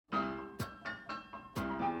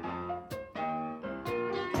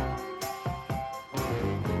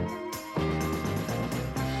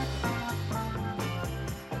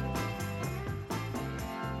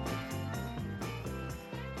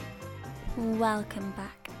Welcome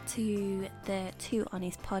back to the Two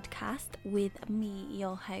Honest podcast with me,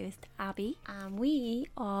 your host Abby, and we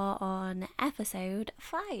are on episode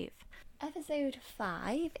 5. Episode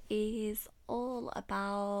 5 is all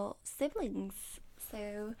about siblings.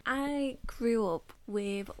 So I grew up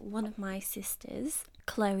with one of my sisters,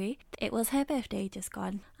 Chloe. It was her birthday just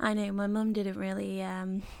gone. I know my mum didn't really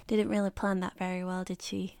plan that very well, did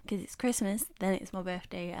she? Because it's Christmas, then it's my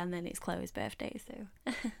birthday, and then it's Chloe's birthday, so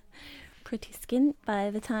pretty skint by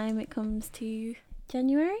the time it comes to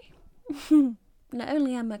January. Not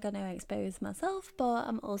only am I going to expose myself, but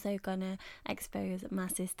I'm also going to expose my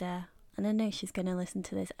sister, and I know she's going to listen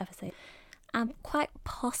to this episode and quite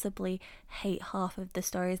possibly hate half of the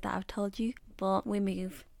stories that I've told you, but we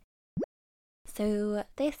move. So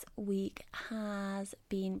this week has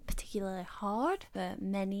been particularly hard for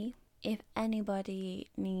many. If anybody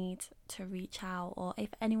needs to reach out or if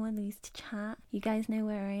anyone needs to chat, you guys know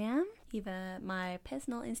where I am. Either my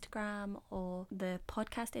personal Instagram or the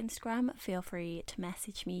podcast Instagram. Feel free to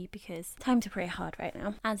message me because times are pretty hard right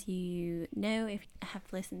now. As you know, if you have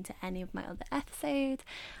listened to any of my other episodes,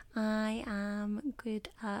 I am good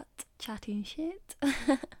at chatting shit.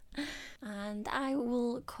 And I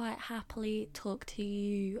will quite happily talk to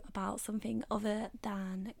you about something other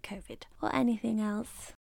than COVID or anything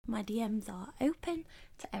else. My DMs are open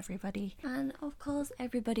to everybody, and of course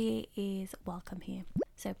everybody is welcome here.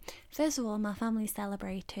 So first of all, my family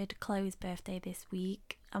celebrated Chloe's birthday this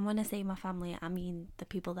week, and when I say my family, I mean the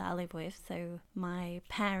people that I live with, so my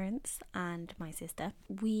parents and my sister.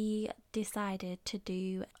 We decided to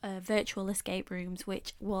do virtual escape rooms,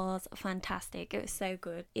 which was fantastic. It was so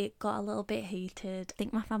good. It got a little bit heated. I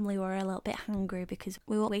think my family were a little bit hungry because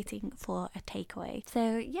we were waiting for a takeaway.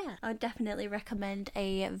 So yeah, I would definitely recommend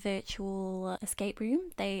a virtual escape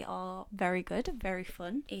room. They are very good, very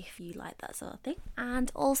fun if you like that sort of thing.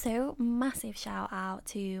 And also, massive shout out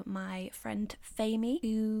to my friend Famey,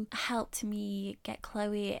 who helped me get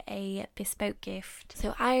Chloe a bespoke gift.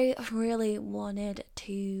 So I really wanted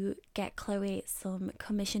to get Chloe some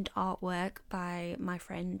commissioned artwork by my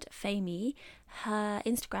friend Famey. Her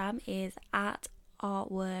Instagram is at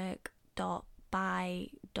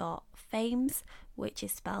artwork.by.fames, which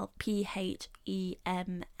is spelled PHEMS,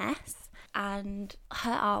 and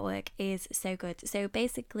her artwork is so good. So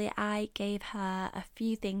basically I gave her a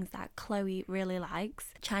few things that Chloe really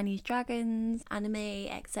likes: Chinese dragons, anime,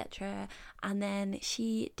 etc. And then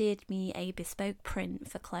she did me a bespoke print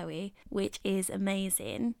for Chloe, which is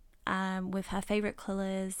amazing. With her favourite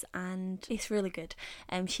colours, and it's really good.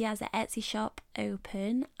 She has an Etsy shop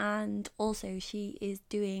open, and also she is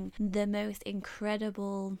doing the most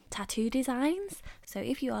incredible tattoo designs. So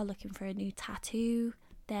if you are looking for a new tattoo,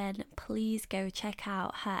 then please go check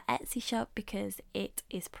out her Etsy shop because it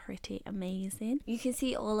is pretty amazing. You can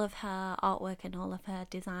see all of her artwork and all of her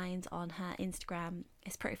designs on her Instagram.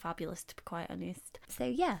 It's pretty fabulous, to be quite honest. So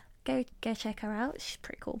yeah, go check her out. She's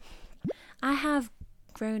pretty cool. I have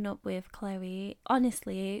grown up with Chloe.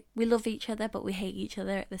 Honestly, we love each other but we hate each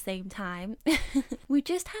other at the same time. We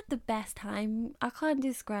just had the best time. I can't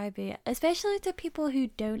describe it, especially to people who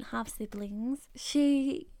don't have siblings.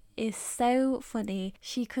 She is so funny.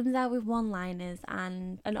 She comes out with one-liners,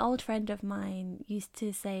 and an old friend of mine used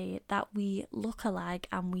to say that we look alike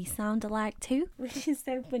and we sound alike too, which is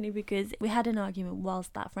so funny because we had an argument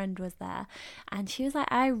whilst that friend was there, and she was like,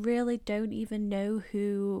 I really don't even know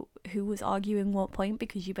who was arguing what point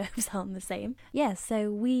because you both sound the same. Yeah,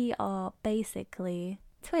 so we are basically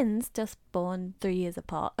twins, just born 3 years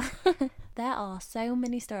apart. There are so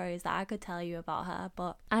many stories that I could tell you about her,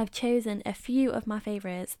 but I've chosen a few of my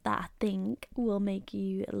favourites that I think will make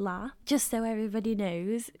you laugh. Just so everybody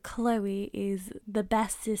knows, Chloe is the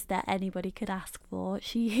best sister anybody could ask for.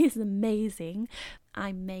 She is amazing.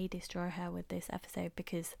 I may destroy her with this episode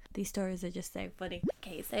because these stories are just so funny.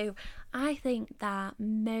 Okay, so I think that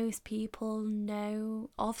most people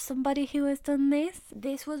know of somebody who has done this.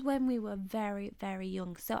 This was when we were very, very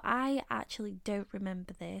young, so I actually don't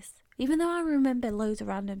remember this. Even though I remember loads of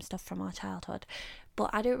random stuff from our childhood, but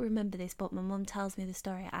I don't remember this, but my mum tells me the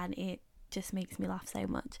story and it just makes me laugh so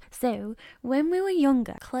much. So when we were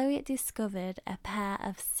younger, Chloe discovered a pair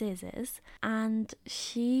of scissors and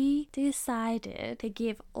she decided to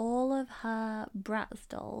give all of her Bratz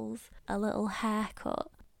dolls a little haircut,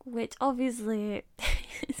 which obviously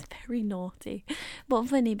is very naughty but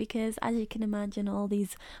funny because, as you can imagine, all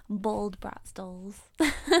these bald Bratz dolls.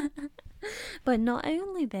 But not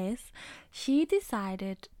only this, she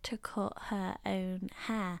decided to cut her own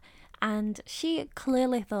hair, and she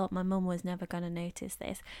clearly thought my mum was never going to notice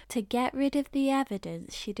this. To get rid of the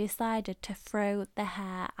evidence, she decided to throw the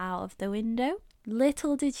hair out of the window.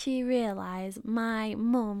 Little did she realise my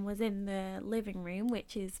mum was in the living room,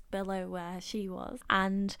 which is below where she was,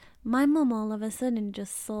 and my mum all of a sudden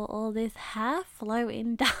just saw all this hair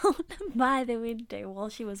floating down by the window while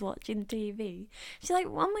she was watching TV. She's like,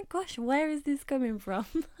 oh my gosh, where is this coming from?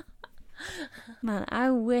 Man,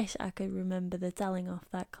 I wish I could remember the telling off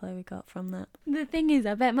that Chloe got from that. The thing is,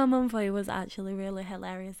 I bet my mum thought it was actually really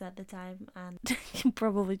hilarious at the time and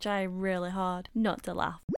probably trying really hard not to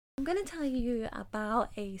laugh. I'm going to tell you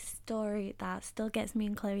about a story that still gets me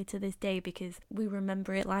and Chloe to this day because we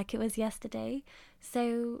remember it like it was yesterday.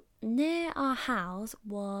 So near our house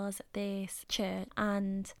was this church,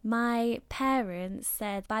 and my parents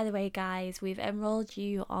said, by the way guys, we've enrolled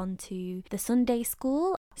you onto the Sunday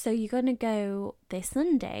school, so you're going to go this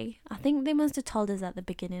Sunday. I think they must have told us at the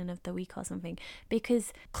beginning of the week or something,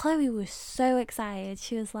 because Chloe was so excited.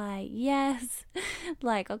 She was like, yes,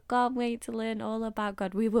 like I can't wait to learn all about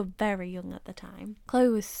God. We were very young at the time. Chloe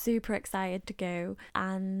was super excited to go,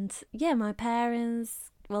 and yeah, my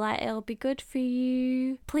parents were like, it'll be good for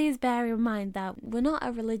you. Please bear in mind that we're not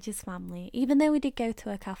a religious family, even though we did go to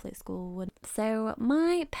a Catholic school. So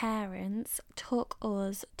my parents took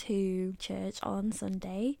us to church on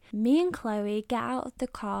Sunday. Me and Chloe get out of the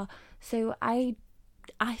car. So I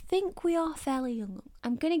think we are fairly young.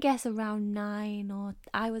 I'm going to guess around 9, or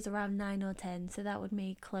I was around 9 or 10, so that would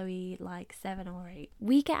make Chloe like 7 or 8.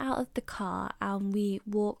 We get out of the car and we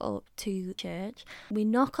walk up to church. We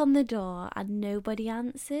knock on the door and nobody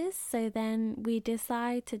answers, so then we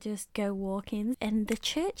decide to just go walking, and the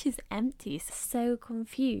church is empty. So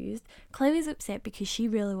confused. Chloe's upset because she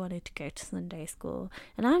really wanted to go to Sunday school,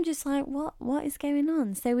 and I'm just like, what is going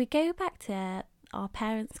on? So we go back to our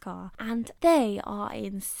parents' car and they are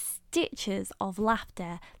in stitches of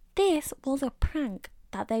laughter. This was a prank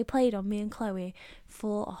that they played on me and Chloe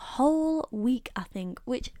for a whole week, I think,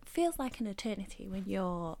 which feels like an eternity when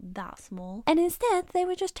you're that small. And instead they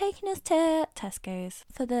were just taking us to Tesco's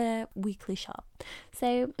for the weekly shop.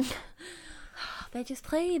 So they just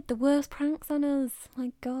played the worst pranks on us.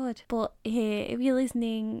 My God. But here, if you're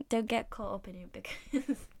listening, don't get caught up in it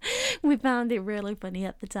because we found it really funny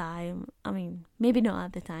at the time. I mean, maybe not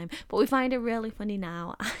at the time, but we find it really funny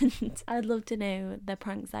now. And I'd love to know the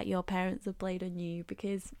pranks that your parents have played on you,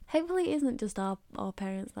 because hopefully it isn't just our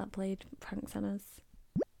parents that played pranks on us.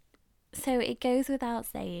 So it goes without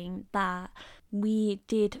saying that we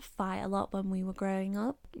did fight a lot when we were growing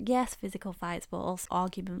up. Yes, physical fights, but also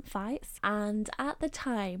argument fights. And at the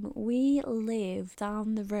time, we lived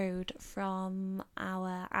down the road from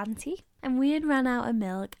our auntie, and we had run out of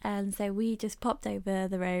milk, and so we just popped over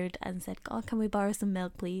the road and said, oh, can we borrow some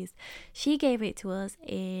milk please? She gave it to us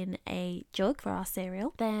in a jug for our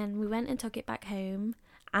cereal. Then we went and took it back home.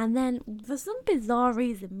 And then, for some bizarre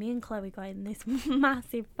reason, me and Chloe got in this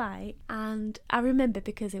massive fight. And I remember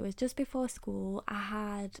because it was just before school, I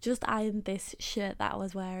had just ironed this shirt that I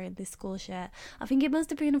was wearing, this school shirt. I think it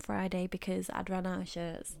must have been a Friday because I'd run out of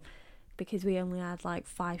shirts, because we only had like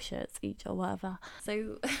 5 shirts each or whatever.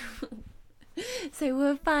 So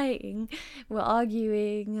we're fighting, we're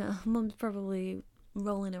arguing, Mum's probably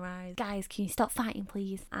rolling her eyes. Guys, can you stop fighting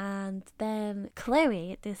please? And then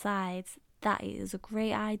Chloe decides that it is a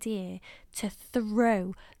great idea to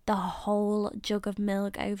throw the whole jug of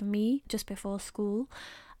milk over me just before school.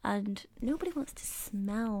 And nobody wants to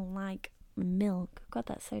smell like milk. God,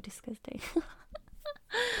 that's so disgusting.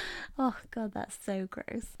 Oh God, that's so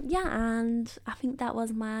gross. Yeah, and I think that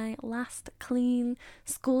was my last clean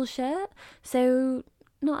school shirt. So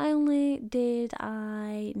not only did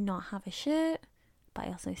I not have a shirt, but I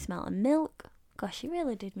also smelled of milk. Gosh, she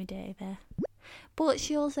really did me dirty there. But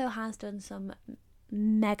she also has done some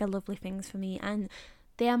mega lovely things for me, and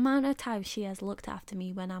the amount of times she has looked after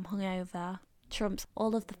me when I'm hungover trumps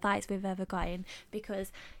all of the fights we've ever gotten,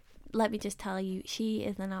 because let me just tell you, she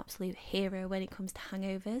is an absolute hero when it comes to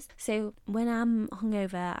hangovers. So when I'm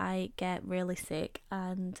hungover, I get really sick,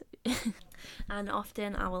 and and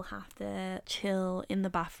often I will have to chill in the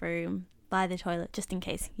bathroom by the toilet, just in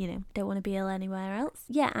case, don't want to be ill anywhere else.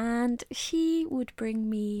 Yeah, and she would bring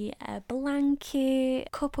me a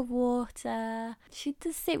blanket, cup of water. She'd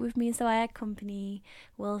just sit with me so I had company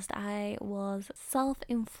whilst I was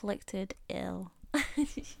self-inflicted ill.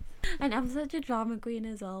 And I'm such a drama queen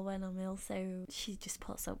as well when I'm ill, so she just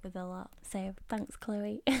puts up with a lot. So thanks,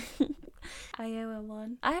 Chloe. I owe her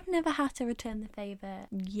one. I have never had to return the favour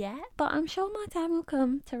yet, but I'm sure my time will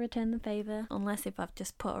come to return the favour, unless if I've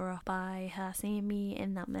just put her off by her seeing me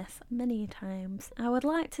in that mess many times. I would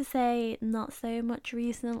like to say not so much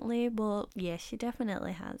recently, but yeah, she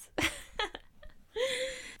definitely has.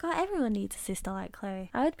 God, everyone needs a sister like Chloe.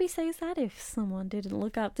 I would be so sad if someone didn't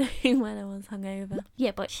look up to me when I was hungover.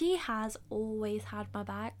 Yeah, but she has always had my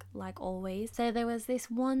back, like always. So there was this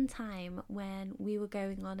one time when we were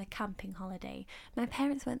going on a camping holiday. My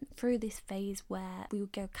parents went through this phase where we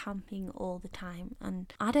would go camping all the time,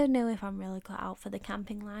 and I don't know if I'm really cut out for the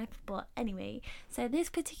camping life, but anyway, so this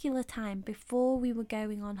particular time before we were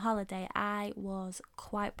going on holiday, I was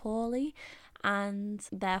quite poorly and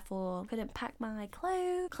therefore couldn't pack my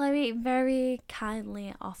clothes. Chloe very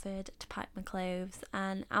kindly offered to pack my clothes,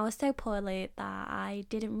 and I was so poorly that I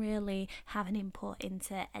didn't really have an input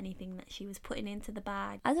into anything that she was putting into the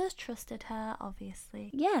bag. I just trusted her,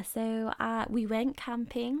 obviously. Yeah, so we went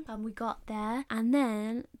camping and we got there, and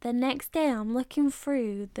then the next day I'm looking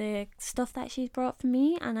through the stuff that she's brought for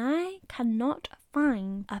me and I cannot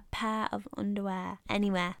find a pair of underwear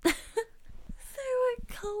anywhere.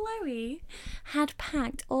 Chloe had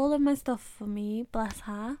packed all of my stuff for me, bless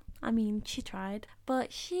her. I mean, she tried,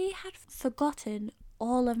 but she had forgotten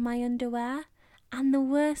all of my underwear. And the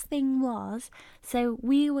worst thing was, so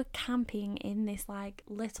we were camping in this like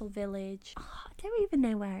little village. Oh, I don't even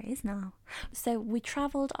know where it is now. So we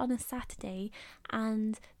travelled on a Saturday,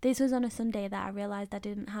 and this was on a Sunday that I realised I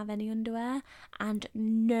didn't have any underwear, and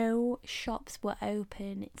no shops were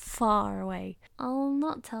open far away. I'll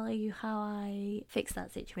not tell you how I fixed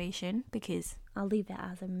that situation because I'll leave it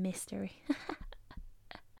as a mystery.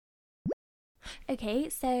 Okay,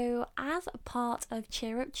 so as a part of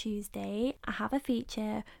Cheer Up Tuesday, I have a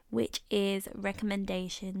feature which is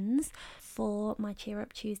recommendations for my Cheer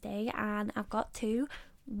Up Tuesday, and I've got two.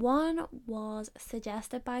 One was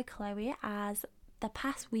suggested by Chloe, as the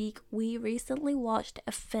past week we recently watched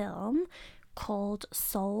a film called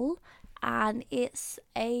Soul, and it's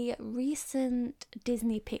a recent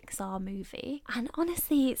Disney Pixar movie, and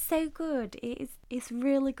honestly it's so good. It's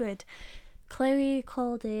really good. Chloe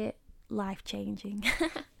called it life-changing.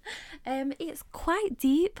 It's quite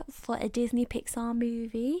deep for a Disney Pixar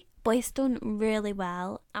movie, but it's done really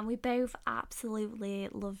well, and we both absolutely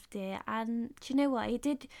loved it. And do you know what, it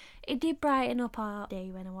did brighten up our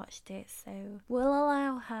day when I watched it, so we'll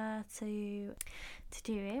allow her to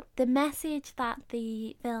do it. The message that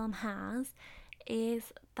the film has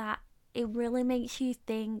is that it really makes you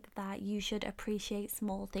think that you should appreciate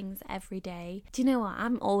small things every day. Do you know what?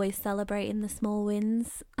 I'm always celebrating the small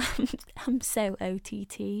wins. I'm so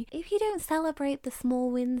OTT. If you don't celebrate the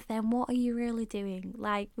small wins, then what are you really doing?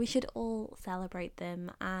 Like, we should all celebrate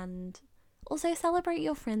them, and also celebrate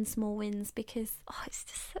your friends' small wins, because it's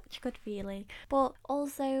just such a good feeling. But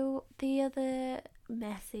also the other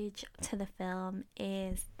message to the film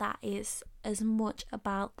is that it's as much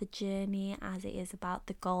about the journey as it is about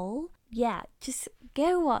the goal. Yeah, just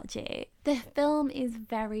go watch it. The film is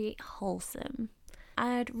very wholesome.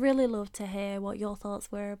 I'd really love to hear what your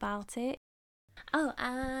thoughts were about it. Oh,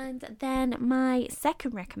 and then my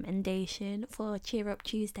second recommendation for Cheer Up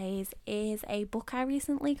Tuesdays is a book I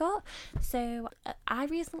recently got. So I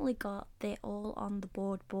recently got the All on the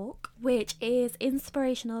Board book, which is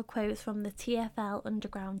inspirational quotes from the TfL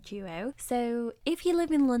Underground duo. So if you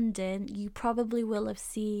live in London, you probably will have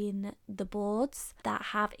seen the boards that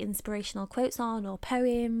have inspirational quotes on, or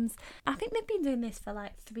poems. I think they've been doing this for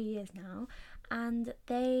like 3 years now, and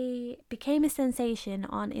they became a sensation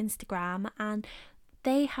on Instagram, and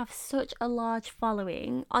they have such a large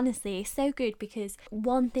following. Honestly, it's so good because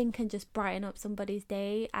one thing can just brighten up somebody's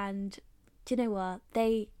day, and do you know what?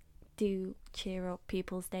 They do cheer up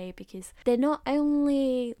people's day because they're not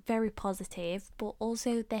only very positive, but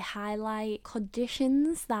also they highlight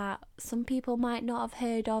conditions that some people might not have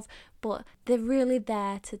heard of, but they're really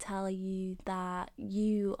there to tell you that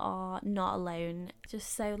you are not alone.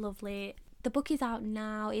 Just so lovely. The book is out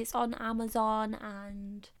now. It's on Amazon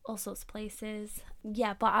and all sorts of places.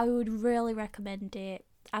 Yeah, but I would really recommend it.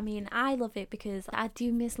 I mean, I love it because I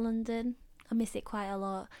do miss London. I miss it quite a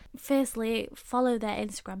lot. Firstly, follow their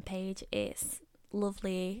Instagram page. It's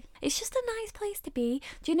lovely. It's just a nice place to be.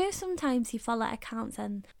 Do you know, sometimes you follow accounts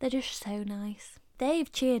and they're just so nice.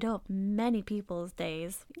 They've cheered up many people's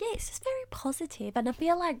days. Yeah, it's just very positive, and I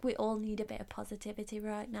feel like we all need a bit of positivity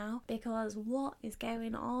right now, because what is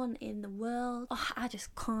going on in the world, I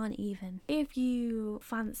just can't even. If you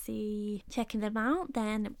fancy checking them out,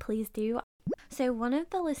 then please do. So one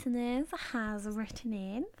of the listeners has written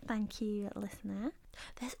in, thank you listener.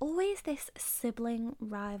 There's always this sibling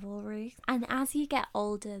rivalry, and as you get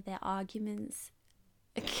older, their arguments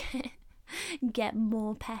get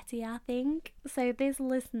more petty, I think. So this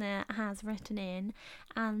listener has written in,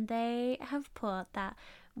 and they have put that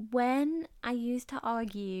when I used to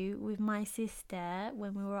argue with my sister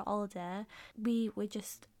when we were older, we were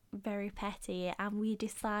just very petty, and we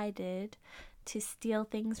decided to steal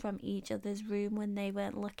things from each other's room when they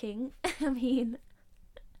weren't looking. I mean,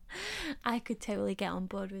 I could totally get on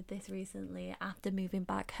board with this recently after moving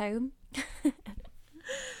back home.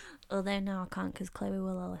 Although now I can't because Chloe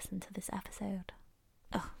will listen to this episode.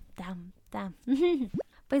 Oh, damn.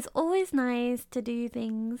 But it's always nice to do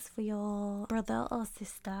things for your brother or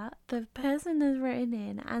sister. The person has written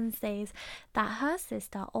in and says that her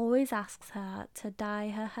sister always asks her to dye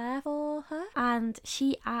her hair for her, and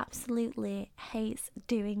she absolutely hates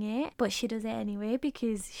doing it, but she does it anyway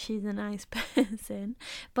because she's a nice person.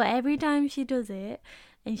 But every time she does it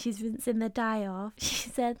and she's rinsing the dye off, she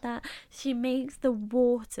said that she makes the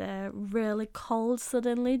water really cold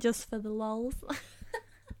suddenly just for the lols.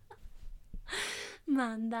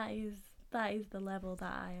 Man, that is the level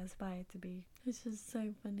that I aspire to be. It's just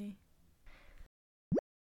so funny.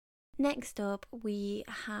 Next up, we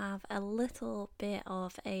have a little bit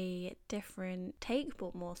of a different take,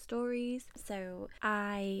 but more stories. So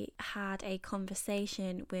I had a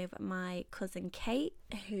conversation with my cousin Kate,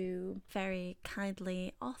 who very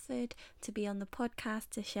kindly offered to be on the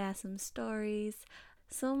podcast to share some stories.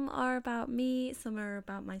 Some are about me, some are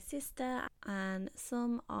about my sister, and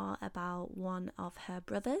some are about one of her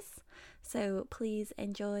brothers. So please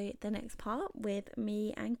enjoy the next part with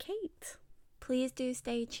me and Kate. Please do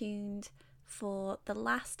stay tuned for the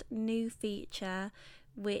last new feature,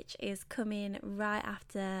 which is coming right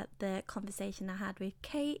after the conversation I had with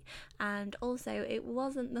Kate. And also, it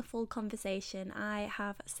wasn't the full conversation. I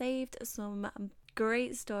have saved some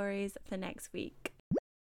great stories for next week.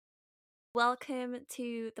 Welcome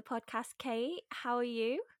to the podcast, Kate. How are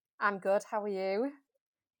you? I'm good. How are you?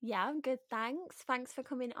 Yeah, I'm good, thanks. Thanks for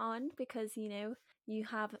coming on because, you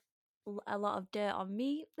have a lot of dirt on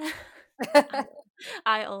me.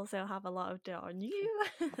 I also have a lot of dirt on you.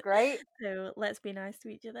 Great. So let's be nice to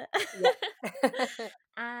each other. Yeah.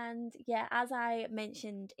 And yeah, as I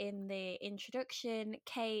mentioned in the introduction,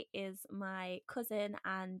 Kate is my cousin,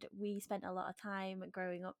 and we spent a lot of time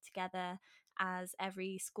growing up together. As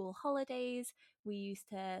every school holidays, we used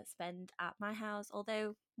to spend at my house.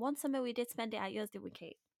 Although one summer we did spend it at yours, didn't we,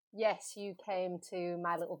 Kate? Yes, you came to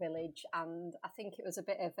my little village, and I think it was a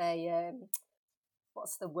bit of a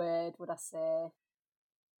what's the word? Would I say?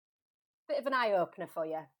 Bit of an eye opener for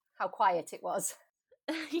you. How quiet it was.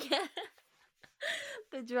 Yeah,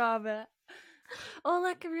 the drama. All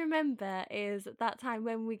I can remember is that time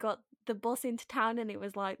when we got the bus into town, and it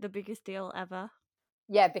was like the biggest deal ever.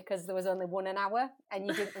 Yeah, because there was only 1 an hour, and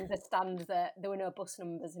you didn't understand that there were no bus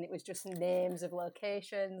numbers, and it was just names of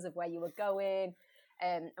locations of where you were going.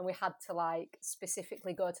 And we had to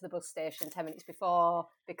specifically go to the bus station 10 minutes before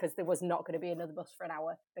because there was not going to be another bus for an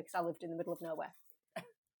hour because I lived in the middle of nowhere.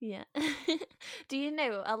 Yeah. Do you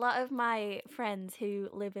know, a lot of my friends who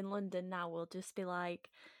live in London now will just be like,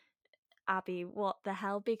 Abby, what the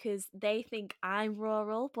hell? Because they think I'm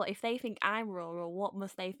rural, but if they think I'm rural, what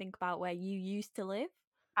must they think about where you used to live?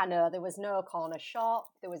 I know there was no corner shop,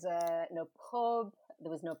 there was no pub, there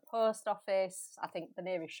was no post office. I think the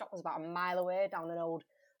nearest shop was about a mile away down an old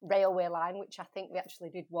railway line, which I think we actually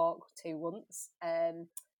did walk to once. But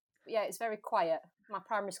yeah, it's very quiet. My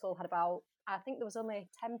primary school had I think there was only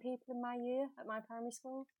 10 people in my year at my primary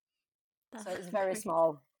school. So it was very Crazy.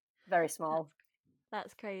 small, very small.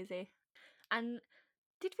 That's crazy. And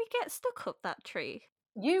did we get stuck up that tree?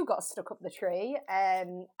 You got stuck up the tree,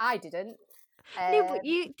 I didn't. No, but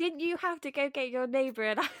you have to go get your neighbour,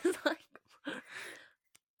 and I was like,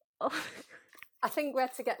 oh. I think we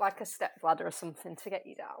had to get a step ladder or something to get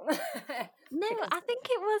you down. No, Because I think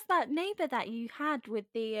it was that neighbour that you had with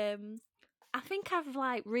the I think I've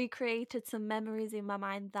recreated some memories in my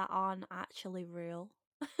mind that aren't actually real.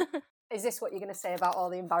 is this what you're going to say about all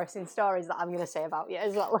the embarrassing stories that I'm going to say about you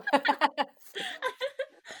as well?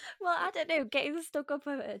 Well, I don't know, getting stuck up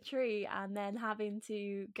a tree and then having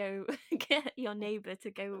to go get your neighbour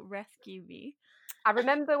to go rescue me. I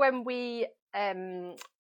remember when we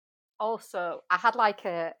also, I had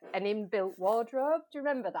an inbuilt wardrobe. Do you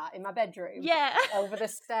remember that in my bedroom? Yeah. Over the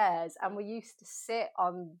stairs, and we used to sit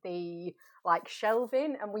on the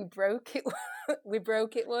shelving, and we broke it. We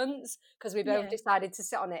broke it once because we both Yeah. decided to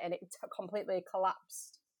sit on it, and it completely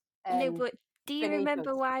collapsed. No, but do you Beneath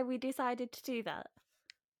remember us. why we decided to do that?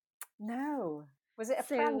 No, was it a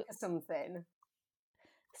prank or something?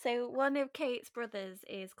 So one of Kate's brothers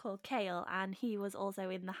is called Kale, and he was also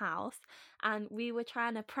in the house, and we were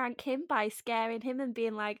trying to prank him by scaring him and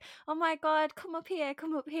being like, oh my god, come up here,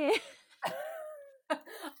 come up here.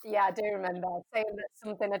 Yeah, I do remember saying that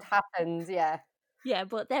something had happened. Yeah. Yeah,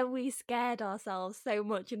 but then we scared ourselves so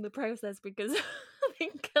much in the process because I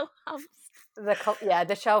think collapsed.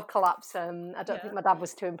 The shelf collapse. I don't think my dad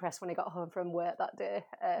was too impressed when he got home from work that day.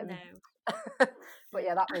 No. But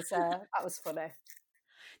yeah, that was funny.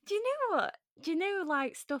 Do you know what? Do you know,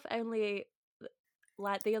 like, stuff only,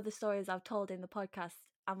 like, the other stories I've told in the podcast,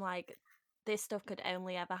 I'm like, this stuff could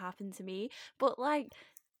only ever happen to me. But, like,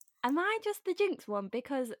 am I just the jinx one?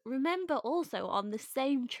 Because remember also on the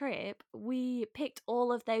same trip, we picked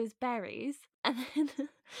all of those berries and then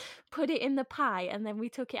put it in the pie and then we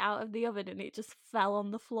took it out of the oven and it just fell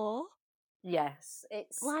on the floor. Yes,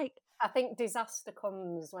 Like, I think disaster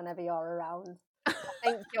comes whenever you're around. I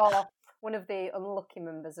think you're one of the unlucky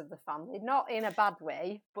members of the family, not in a bad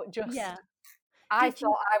way, but just yeah. I Did you?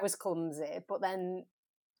 thought I was clumsy, but then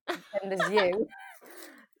there's you.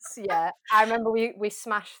 So yeah, I remember we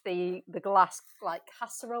smashed the glass like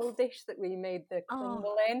casserole dish that we made the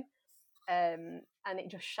crumble in, and it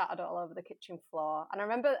just shattered all over the kitchen floor. And I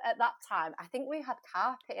remember at that time, I think we had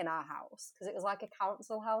carpet in our house because it was like a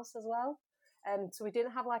council house as well. So we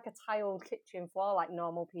didn't have like a tiled kitchen floor like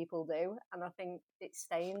normal people do, and I think it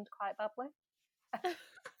stained quite badly.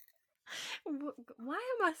 Why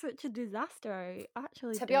am I such a disaster? I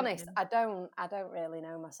actually To be don't honest, know. I don't really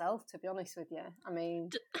know myself. To be honest with you, I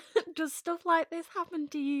mean, Does stuff like this happen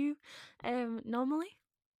to you normally?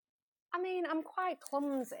 I'm quite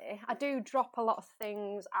clumsy. I do drop a lot of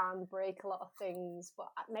things and break a lot of things, but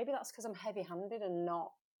maybe that's because I'm heavy-handed and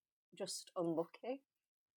not just unlucky.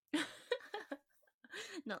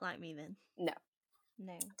 Not like me then. No,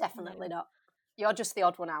 No, definitely no. not. You're just the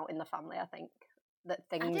odd one out in the family, I think, that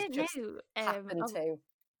I things don't just know. happen to.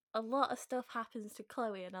 A lot of stuff happens to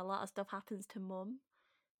Chloe and a lot of stuff happens to Mum.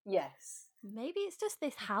 Yes. Maybe it's just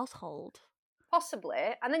this household.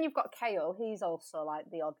 Possibly. And then you've got Kale. He's also like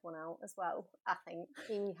the odd one out as well, I think.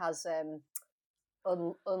 He has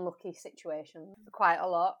unlucky situations quite a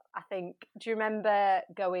lot, I think. Do you remember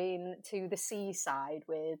going to the seaside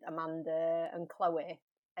with Amanda and Chloe?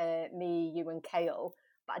 Me, you and Kale.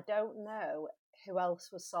 But I don't know who else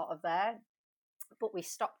was sort of there. But we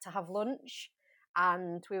stopped to have lunch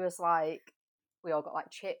and we all got like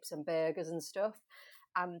chips and burgers and stuff.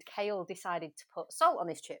 And Kale decided to put salt on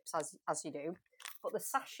his chips, as you do. But the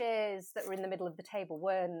sachets that were in the middle of the table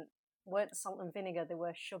weren't salt and vinegar; they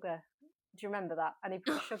were sugar. Do you remember that? And he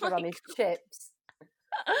put sugar on his chips.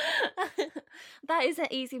 That is an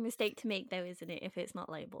easy mistake to make, though, isn't it? If it's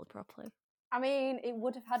not labelled properly. I mean, it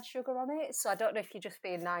would have had sugar on it, so I don't know if you're just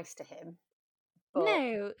being nice to him. But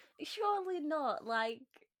No, surely not. Like,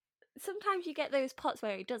 sometimes you get those pots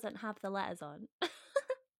where it doesn't have the letters on.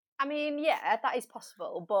 I mean, yeah, that is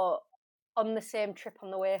possible. But on the same trip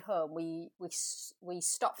on the way home, we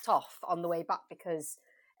stopped off on the way back because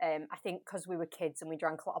I think because we were kids and we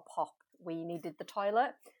drank a lot of pop, we needed the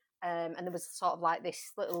toilet. And there was sort of like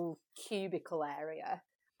this little cubicle area,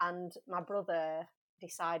 and my brother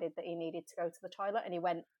decided that he needed to go to the toilet, and he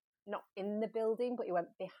went not in the building, but he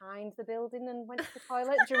went behind the building and went to the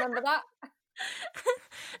toilet. Do you remember that?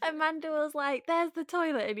 Amanda was like, "There's the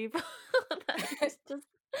toilet," and he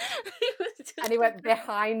and he went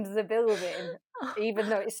behind the building, even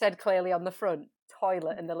though it said clearly on the front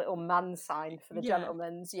toilet and the little man sign for the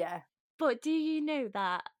gentleman's. Yeah. But do you know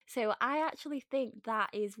that? So I actually think that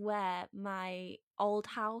is where my old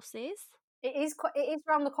house is. It is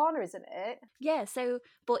round the corner, isn't it? Yeah, so,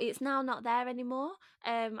 but it's now not there anymore,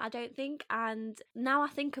 I don't think, and now I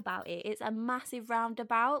think about it, it's a massive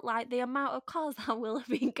roundabout, like, the amount of cars that will have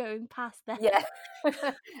been going past there. Yeah.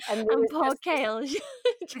 and poor Kale.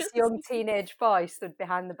 This young teenage boy stood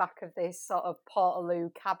behind the back of this sort of Portaloo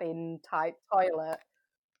cabin-type toilet,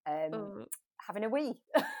 having a wee.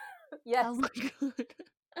 Yes. Oh, my God.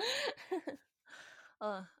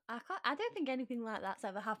 I don't think anything like that's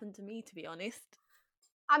ever happened to me, to be honest.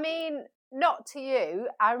 I mean, not to you.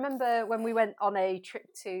 I remember when we went on a trip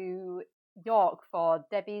to York for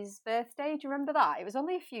Debbie's birthday. Do you remember that? It was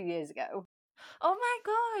only a few years ago. Oh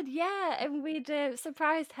my God, yeah, and we'd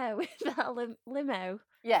surprised her with that limo.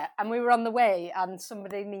 Yeah, and we were on the way and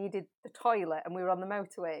somebody needed the toilet and we were on the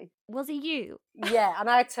motorway. Was it you? Yeah, and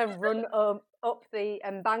I had to run up the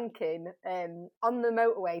embanking on the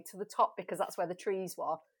motorway to the top because that's where the trees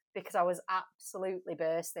were, because I was absolutely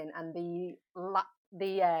bursting, and the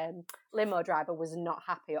limo driver was not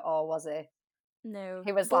happy at all, was he? No.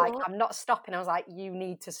 He was like, "I'm not stopping." I was like, "You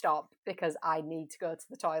need to stop because I need to go to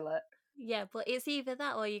the toilet." Yeah, but it's either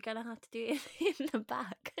that or you're going to have to do it in the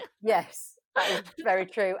back. Yes, that is very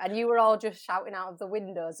true. And you were all just shouting out of the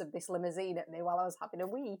windows of this limousine at me while I was having a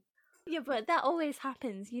wee. Yeah, but that always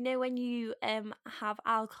happens. You know when you have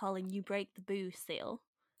alcohol and you break the booze seal?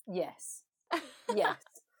 Yes. Yes.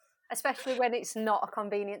 Especially when it's not a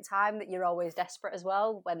convenient time, that you're always desperate as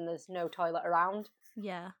well when there's no toilet around.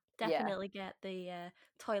 Yeah, Yeah, definitely get the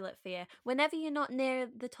toilet fear. Whenever you're not near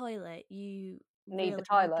the toilet, you need the really need the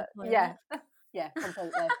toilet. Yeah, toilet. yeah,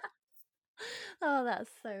 completely. Oh, that's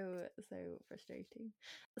so frustrating.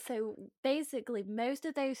 So basically, most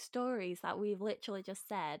of those stories that we've literally just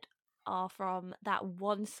said are from that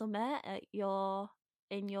one summer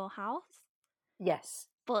in your house. Yes.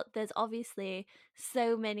 But there's obviously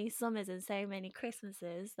so many summers and so many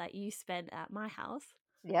Christmases that you spent at my house.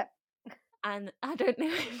 Yep. And I don't know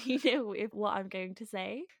if you know what I'm going to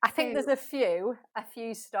say. I think So there's a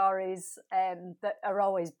few stories that are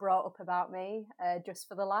always brought up about me just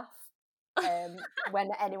for the laugh. When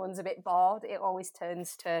anyone's a bit bored, it always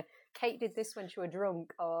turns to Kate did this when she was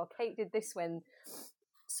drunk, or Kate did this when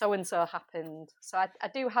so and so happened. So I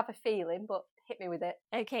do have a feeling, but hit me with it.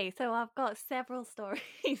 okay, so I've got several stories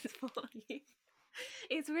for you.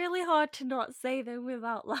 It's really hard to not say them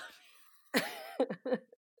without laughing.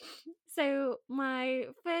 So my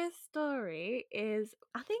first story is,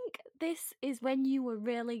 I think this is when you were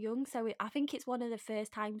really young. So I think it's one of the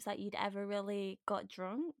first times that you'd ever really got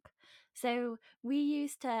drunk. So we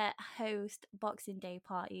used to host Boxing Day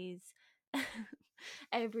parties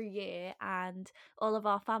every year, and all of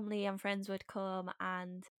our family and friends would come,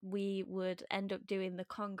 and we would end up doing the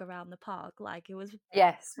Kong around the park. Like, it was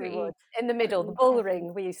Yes, we pretty would. In the middle, the pretty bull heavy.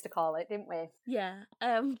 ring, we used to call it, didn't we? Yeah,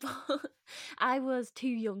 but I was too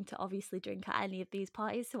young to obviously drink at any of these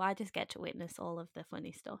parties, so I just get to witness all of the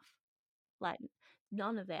funny stuff. Like,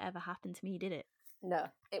 none of it ever happened to me, did it? No,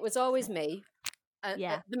 it was always me.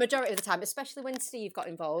 Yeah. The majority of the time, especially when Steve got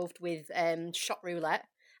involved with shot roulette.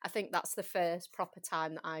 I think that's the first proper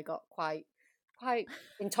time that I got quite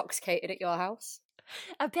intoxicated at your house.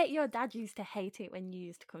 I bet your dad used to hate it when you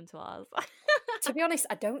used to come to ours. To be honest,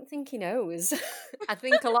 I don't think he knows. I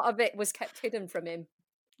think a lot of it was kept hidden from him.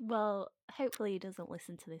 Well, hopefully he doesn't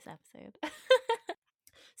listen to this episode.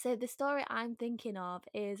 So the story I'm thinking of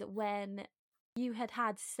is when you had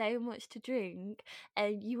had so much to drink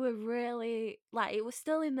and you were really, like, it was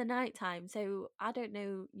still in the night time, so I don't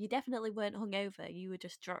know, you definitely weren't hungover, you were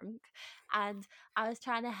just drunk, and I was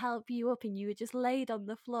trying to help you up and you were just laid on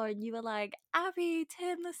the floor and you were like, Abby,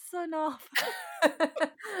 turn the sun off.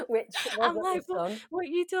 Which I'm wasn't the like, sun. what are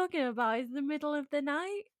you talking about? It's the middle of the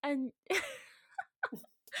night? And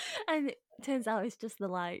and it turns out it's just the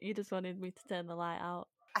light. You just wanted me to turn the light out.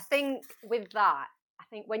 I think with that, I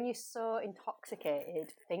think when you're so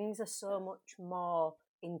intoxicated, things are so much more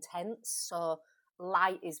intense. So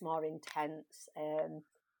light is more intense.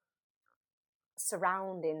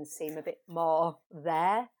 Surroundings seem a bit more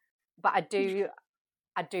there. But I do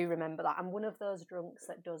remember that. I'm one of those drunks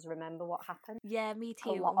that does remember what happened Yeah, me a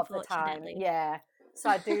too, lot of the time. unfortunately. Yeah. So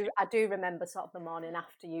I do remember sort of the morning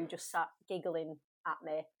after you just sat giggling at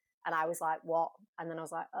me and I was like, what? And then I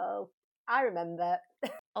was like, oh, I remember.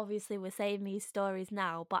 Obviously, we're saying these stories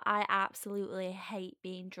now, but I absolutely hate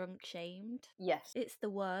being drunk shamed. Yes. It's the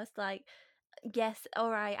worst. Like, yes,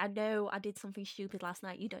 all right, I know I did something stupid last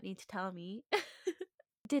night. You don't need to tell me.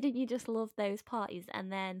 Didn't you just love those parties?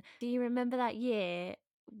 And then, do you remember that year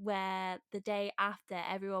where the day after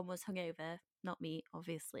everyone was hungover? Not me,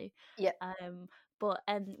 obviously. Yeah. Um,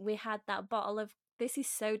 and we had that bottle of. This is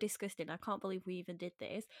so disgusting. I can't believe we even did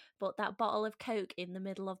this. But that bottle of Coke in the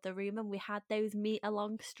middle of the room, and we had those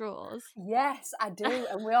meter-long straws. Yes, I do.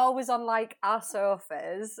 And we're always on like our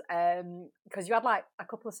sofas, because you had like a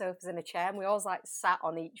couple of sofas and a chair, and we always like sat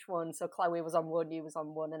on each one. So Chloe was on one, you was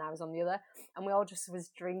on one, and I was on the other, and we all just was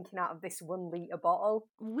drinking out of this 1 litre bottle.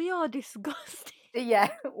 We are disgusting.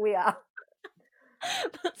 Yeah, we are.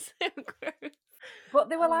 That's so gross. But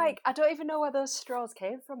they were like, I don't even know where those straws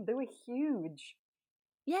came from. They were huge.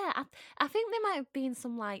 Yeah, I think there might have been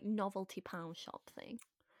some like novelty pound shop thing.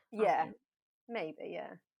 Yeah, maybe,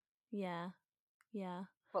 yeah. Yeah, yeah.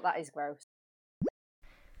 But that is gross.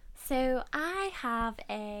 So I have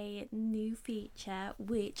a new feature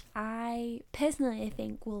which I personally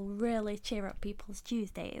think will really cheer up people's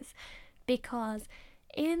Tuesdays, because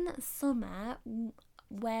in summer,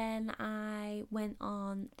 when I went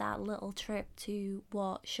on that little trip to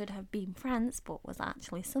what should have been France but was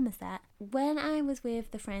actually Somerset, when I was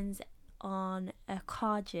with the friends on a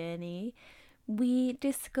car journey, we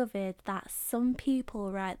discovered that some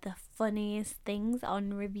people write the funniest things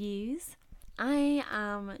on reviews. I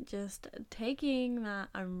am just taking that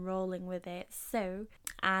and rolling with it. So,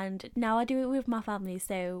 and now I do it with my family.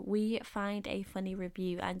 So we find a funny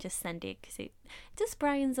review and just send it because it just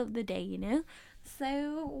brightens up the day, you know?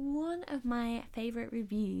 So one of my favourite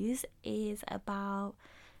reviews is about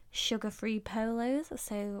sugar-free polos.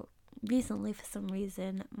 So recently, for some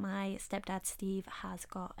reason, my stepdad Steve has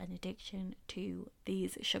got an addiction to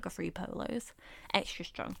these sugar-free polos, extra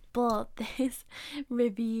strong. But this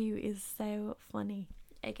review is so funny.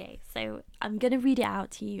 Okay, so I'm gonna read it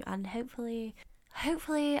out to you, and hopefully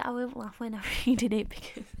I won't laugh when I'm reading it,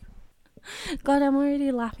 because God, I'm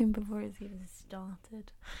already laughing before it's even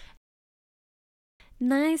started.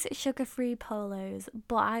 Nice sugar-free polos,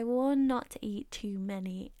 but I warned not to eat too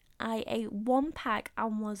many. I ate 1 pack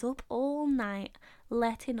and was up all night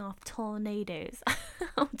letting off tornadoes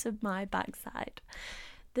out of my backside.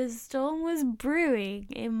 The storm was brewing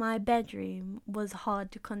in my bedroom, was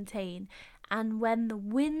hard to contain, and when the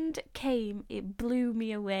wind came, it blew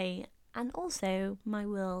me away, and also my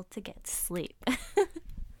will to get to sleep.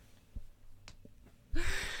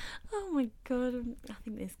 Oh my god, I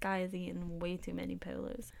think this guy has eaten way too many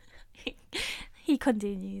polos. He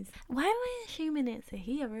continues. Why am I assuming it's a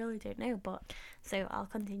he? I really don't know, but so I'll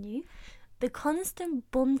continue. The constant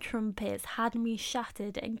bum trumpets had me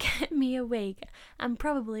shattered and kept me awake, and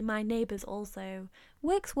probably my neighbours also.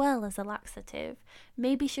 Works well as a laxative.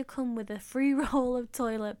 Maybe should come with a free roll of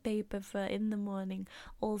toilet paper for in the morning,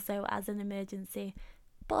 also as an emergency.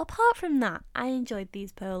 But apart from that, I enjoyed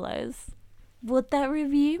these polos. Would that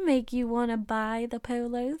review make you want to buy the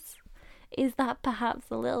polos? Is that perhaps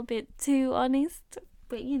a little bit too honest?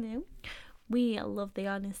 But you know, we love the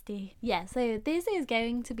honesty. Yeah, so this is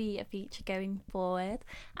going to be a feature going forward.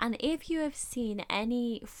 And if you have seen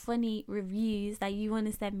any funny reviews that you want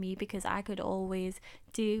to send me, because I could always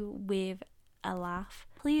do with a laugh,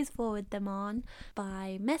 please forward them on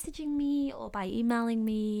by messaging me or by emailing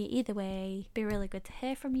me. Either way, it'd be really good to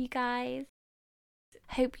hear from you guys.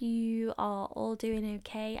 Hope you are all doing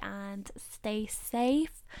okay and stay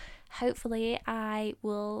safe. Hopefully I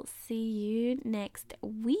will see you next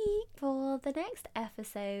week for the next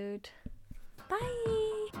episode.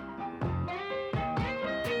 Bye!